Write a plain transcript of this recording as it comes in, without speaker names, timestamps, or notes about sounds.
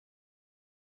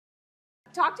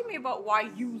Talk to me about why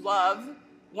you love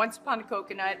Once Upon a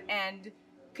Coconut, and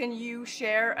can you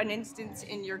share an instance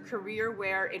in your career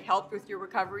where it helped with your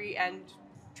recovery and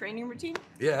training routine?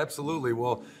 Yeah, absolutely.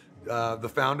 Well,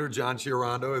 the founder, John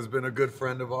Chiarando, has been a good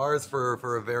friend of ours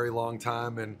for a very long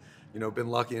time, and been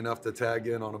lucky enough to tag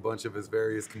in on a bunch of his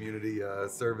various community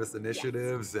service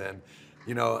initiatives. Yes.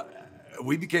 And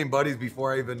we became buddies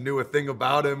before I even knew a thing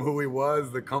about him, who he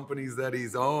was, the companies that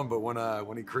he's owned. But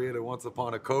when he created Once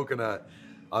Upon a Coconut,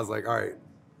 I was like, all right,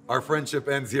 our friendship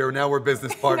ends here. Now we're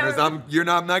business partners. I'm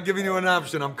not giving you an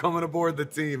option. I'm coming aboard the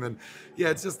team. And yeah,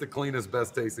 it's just the cleanest,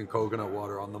 best tasting coconut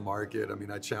water on the market. I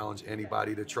mean, I challenge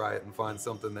anybody to try it and find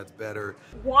something that's better.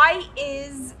 Why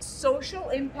is social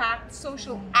impact,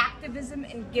 social activism,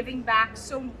 and giving back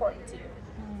so important to you?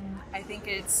 I think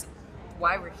it's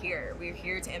why we're here. We're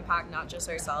here to impact not just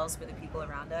ourselves, but the people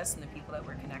around us and the people that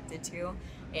we're connected to.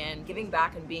 And giving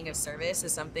back and being of service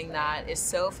is something that is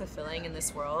so fulfilling in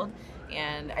this world.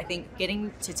 And I think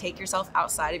getting to take yourself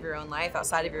outside of your own life,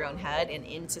 outside of your own head, and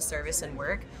into service and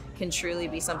work can truly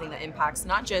be something that impacts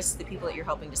not just the people that you're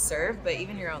helping to serve, but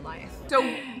even your own life. So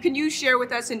can you share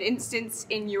with us an instance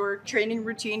in your training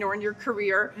routine or in your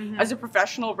career as a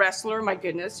professional wrestler? My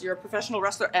goodness, you're a professional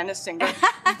wrestler and a singer.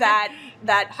 that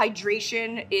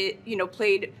hydration,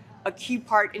 played a key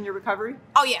part in your recovery?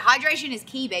 Oh yeah, hydration is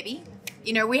key, baby.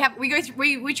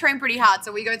 We train pretty hard,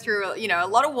 so we go through a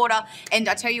lot of water. And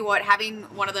I tell you what, having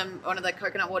one of the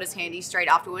coconut waters handy straight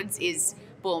afterwards is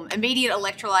boom, immediate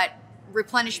electrolyte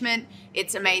replenishment.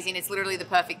 It's amazing. It's literally the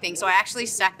perfect thing. So I actually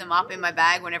stack them up in my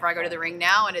bag whenever I go to the ring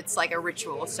now, and it's like a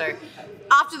ritual. So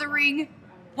after the ring,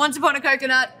 Once Upon a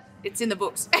Coconut, it's in the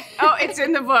books. Oh, it's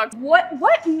in the book.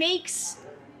 What makes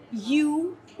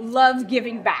you love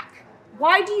giving back?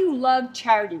 Why do you love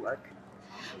charity work?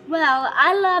 Well,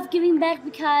 I love giving back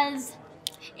because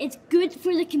it's good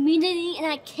for the community and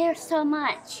I care so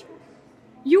much.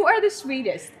 You are the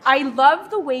sweetest. I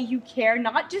love the way you care,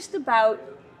 not just about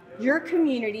your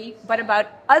community, but about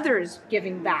others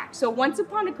giving back. So Once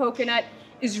Upon a Coconut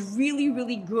is really,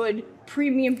 really good,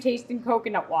 premium tasting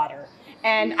coconut water.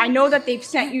 And I know that they've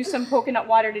sent you some coconut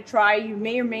water to try. You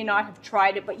may or may not have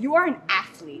tried it, but you are an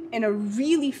athlete and a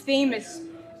really famous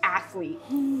athlete.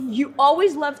 You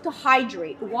always love to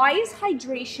hydrate. Why is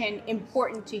hydration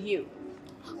important to you?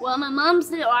 Well, my mom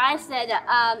said, or I said,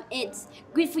 it's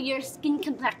good for your skin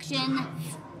complexion,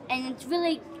 and it's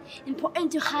really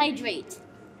important to hydrate.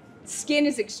 Skin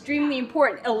is extremely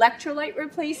important. Electrolyte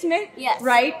replacement, yes,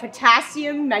 right?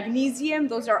 Potassium, magnesium,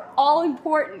 those are all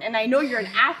important. And I know you're an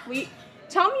athlete.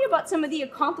 Tell me about some of the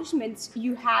accomplishments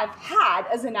you have had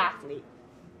as an athlete.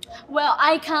 Well,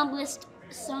 I accomplished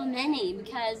so many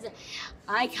because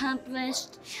I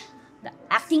accomplished the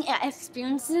acting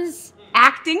experiences.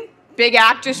 Acting? Big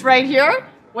actress right here.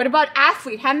 What about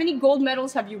athlete? How many gold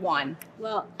medals have you won?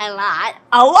 Well, a lot.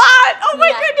 A lot? Oh my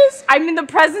Yeah. goodness. I'm in the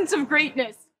presence of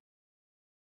greatness.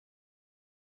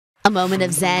 A Moment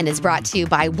of Zen is brought to you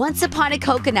by Once Upon a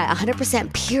Coconut,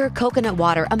 100% pure coconut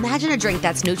water. Imagine a drink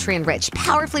that's nutrient-rich,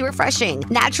 powerfully refreshing,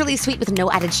 naturally sweet with no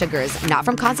added sugars, not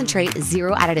from concentrate,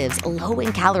 zero additives, low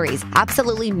in calories,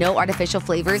 absolutely no artificial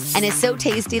flavors, and is so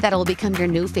tasty that it will become your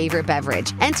new favorite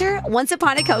beverage. Enter Once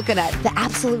Upon a Coconut, the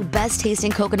absolute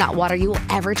best-tasting coconut water you will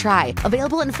ever try.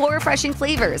 Available in 4 refreshing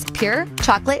flavors: pure,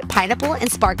 chocolate, pineapple,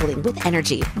 and sparkling with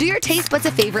energy. Do your taste buds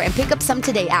a favor and pick up some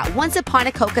today at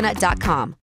onceuponacoconut.com.